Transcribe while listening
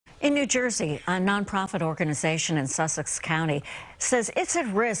In New Jersey, a nonprofit organization in Sussex County says it's at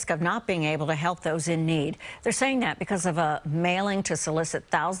risk of not being able to help those in need. They're saying that because of a mailing to solicit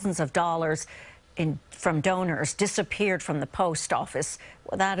thousands of dollars from donors disappeared from the post office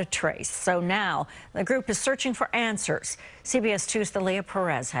without a trace. So now the group is searching for answers. CBS 2's Thalia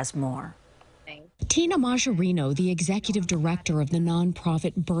Perez has more. Tina Majorino, the executive director of the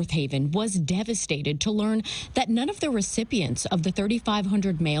nonprofit Birthaven, was devastated to learn that none of the recipients of the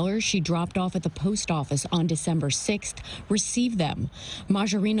 3,500 mailers she dropped off at the post office on December 6th received them.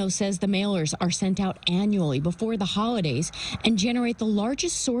 Majorino says the mailers are sent out annually before the holidays and generate the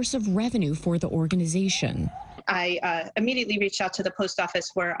largest source of revenue for the organization. I immediately reached out to the post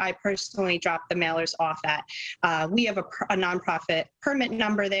office where I personally dropped the mailers off at. We have a nonprofit permit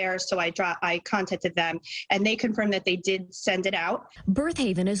number there, so I contacted them, and they confirmed that they did send it out.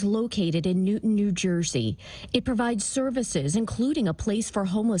 Birthaven is located in Newton, New Jersey. It provides services, including a place for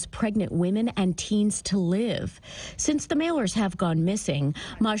homeless pregnant women and teens to live. Since the mailers have gone missing,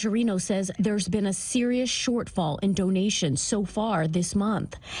 Majorino says there's been a serious shortfall in donations so far this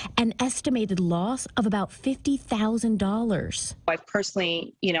month, an estimated loss of about $50,000. I've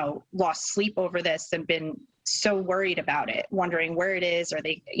personally, lost sleep over this and been so worried about it, wondering where it is. Are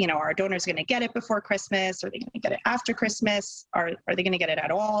they, are our donors going to get it before Christmas? Are they going to get it after Christmas? Are they going to get it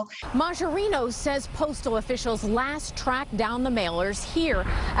at all? Majorino says postal officials last tracked down the mailers here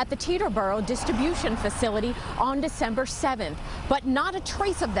at the Teterboro distribution facility on December 7th, but not a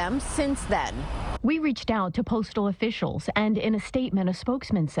trace of them since then. We reached out to postal officials, and in a statement, a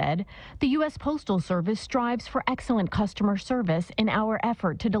spokesman said, the U.S. Postal Service strives for excellent customer service in our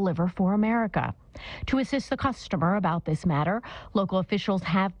effort to deliver for America. To assist the customer about this matter, local officials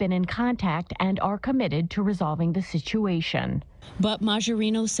have been in contact and are committed to resolving the situation. But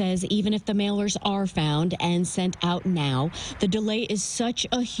Majorino says even if the mailers are found and sent out now, the delay is such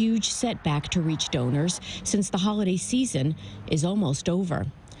a huge setback to reach donors since the holiday season is almost over.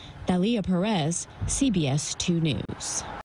 Thalia Perez, CBS 2 News.